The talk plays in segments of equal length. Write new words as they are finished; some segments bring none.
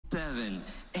7,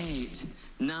 8,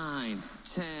 9,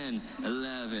 10,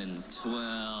 11,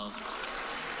 12.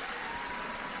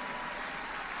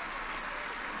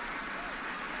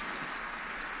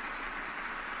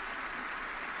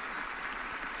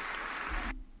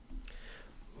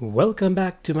 Welcome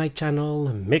back to my channel,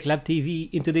 MakeLab TV.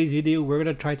 In today's video, we're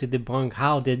going to try to debunk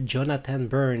how did Jonathan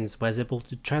Burns was able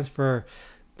to transfer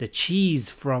the cheese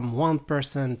from one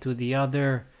person to the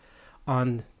other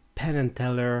on Penn and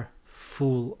Teller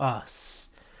Fool Us.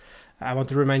 I want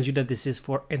to remind you that this is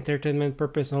for entertainment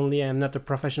purpose only. I am not a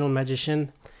professional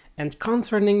magician. And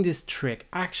concerning this trick,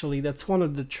 actually that's one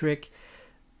of the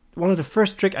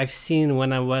first trick I've seen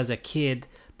when I was a kid,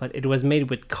 but it was made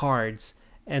with cards.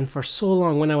 And for so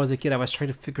long when I was a kid, I was trying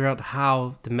to figure out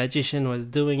how the magician was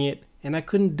doing it, and I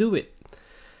couldn't do it.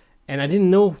 And I didn't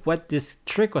know what this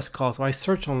trick was called, so I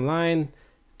searched online,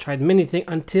 tried many things,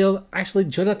 until actually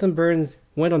Jonathan Burns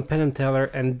went on Penn and Teller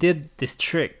and did this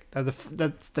trick.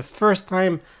 That's the first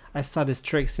time I saw this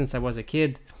trick since I was a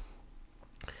kid.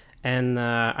 And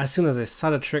as soon as I saw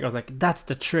the trick, I was like, that's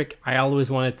the trick I always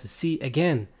wanted to see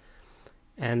again.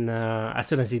 And as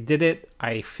soon as he did it,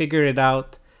 I figured it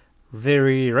out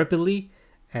very rapidly,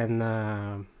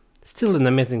 and still an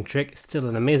amazing trick, still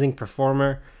an amazing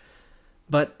performer.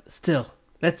 But still,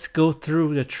 let's go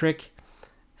through the trick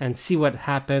and see what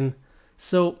happened.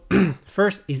 So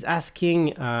first he's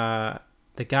asking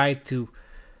the guy to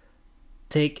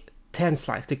take 10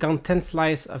 slices, to count 10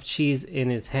 slices of cheese in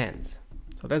his hands.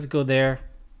 So let's go there.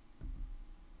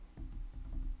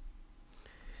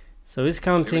 So he's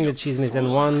counting the cheese in his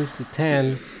hand, 1 to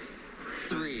 10.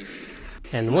 3.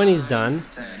 And when he's done,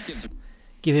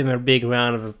 give him a big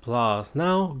round of applause.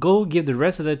 Now go give the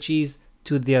rest of the cheese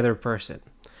to the other person.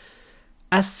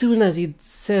 As soon as he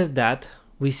says that,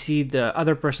 we see the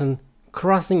other person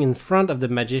crossing in front of the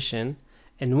magician,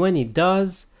 and when he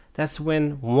does, that's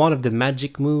when one of the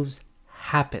magic moves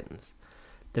happens.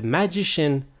 The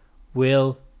magician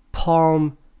will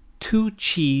palm 2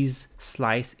 cheese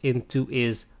slices into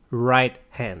his right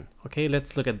hand. Okay,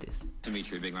 let's look at this.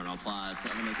 Dimitri, big round of applause.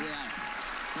 Yes.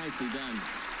 Nicely done.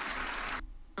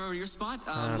 Over to your spot.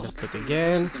 Let's look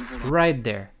again. Right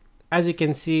there. As you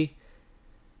can see,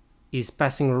 he's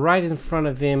passing right in front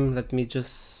of him. Let me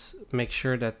just make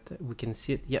sure that we can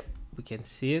see it. Yep, we can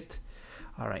see it.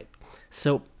 All right.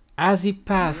 So as he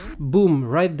passed, boom,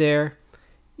 right there,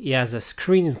 he has a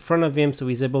screen in front of him, so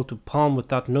he's able to palm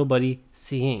without nobody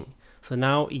seeing. So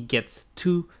now he gets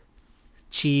 2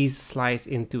 cheese slices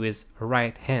into his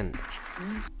right hand.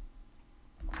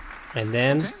 And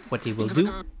then what he will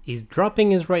do is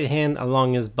dropping his right hand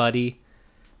along his body,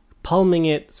 palming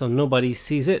it so nobody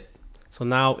sees it. So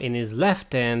now in his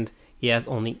left hand, he has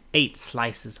only 8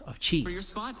 slices of cheese. For your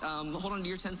spot, hold on to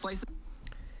your 10 slices.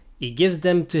 He gives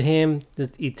them to him.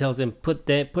 He tells him, put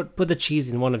the cheese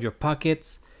in one of your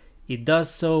pockets. He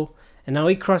does so, and now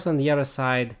he crosses on the other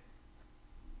side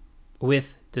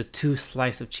with the 2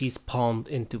 slices of cheese palmed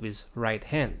into his right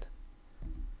hand.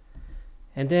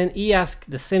 And then he asks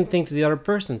the same thing to the other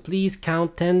person. Please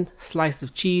count 10 slices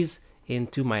of cheese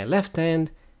into my left hand.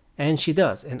 And she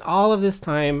does. And all of this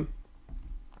time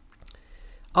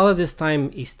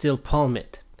he still palm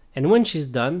it. And when she's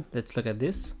done, let's look at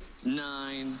this.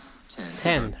 9, 10.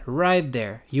 10, right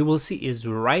there. You will see his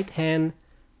right hand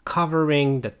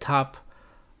covering the top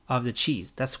of the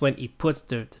cheese. That's when he puts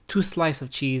the 2 slices of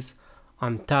cheese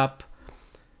on top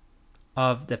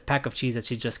of the pack of cheese that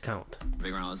she just count.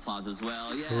 Big round of applause as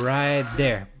well. Yes. Right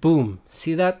there. Boom.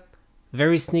 See that?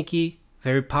 Very sneaky,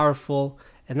 very powerful.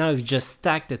 And now we've just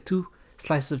stacked the 2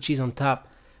 slices of cheese on top,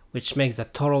 which makes a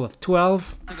total of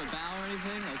 12. Take a bow or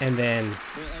anything? Okay. And then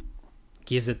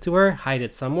gives it to her, hide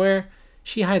it somewhere.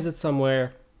 She hides it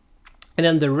somewhere. And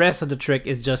then the rest of the trick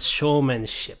is just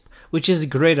showmanship, which is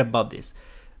great about this.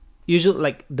 Usually,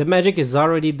 like, the magic is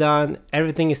already done,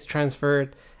 everything is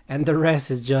transferred, and the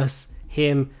rest is just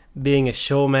him being a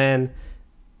showman.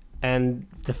 And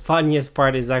the funniest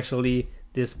part is actually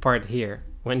this part here,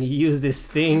 when he used this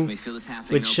thing,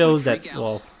 which shows that,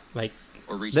 well, like,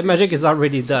 the magic is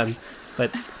already done,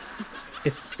 but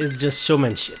it's just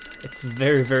showmanship. It's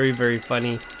very, very, very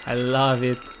funny. I love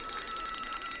it.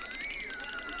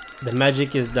 The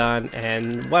magic is done,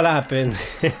 and what happened?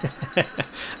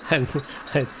 And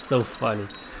it's so funny.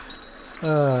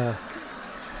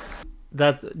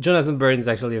 That Jonathan Burns is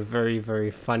actually a very, very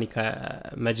funny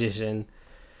magician.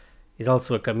 He's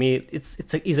also a comedian.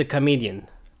 He's a comedian,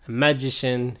 a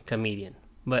magician comedian.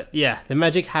 But yeah, the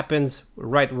magic happens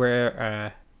right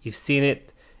where you've seen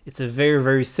it. It's a very,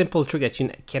 very simple trick that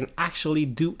you can actually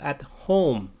do at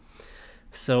home.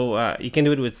 So you can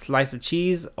do it with slice of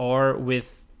cheese or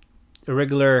with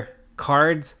regular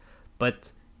cards.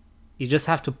 but you just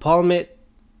have to palm it,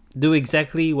 do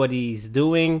exactly what he's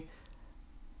doing,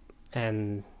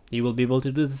 and you will be able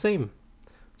to do the same.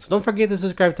 So don't forget to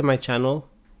subscribe to my channel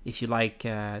if you like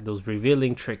those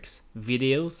revealing tricks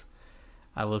videos.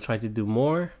 I will try to do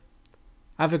more.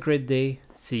 Have a great day.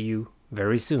 See you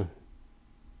very soon.